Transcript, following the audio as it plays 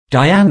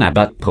Diana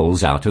Butt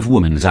pulls out of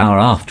Woman's Hour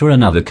after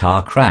another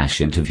car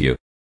crash interview.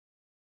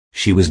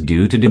 She was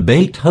due to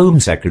debate Home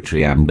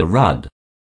Secretary Amber Rudd.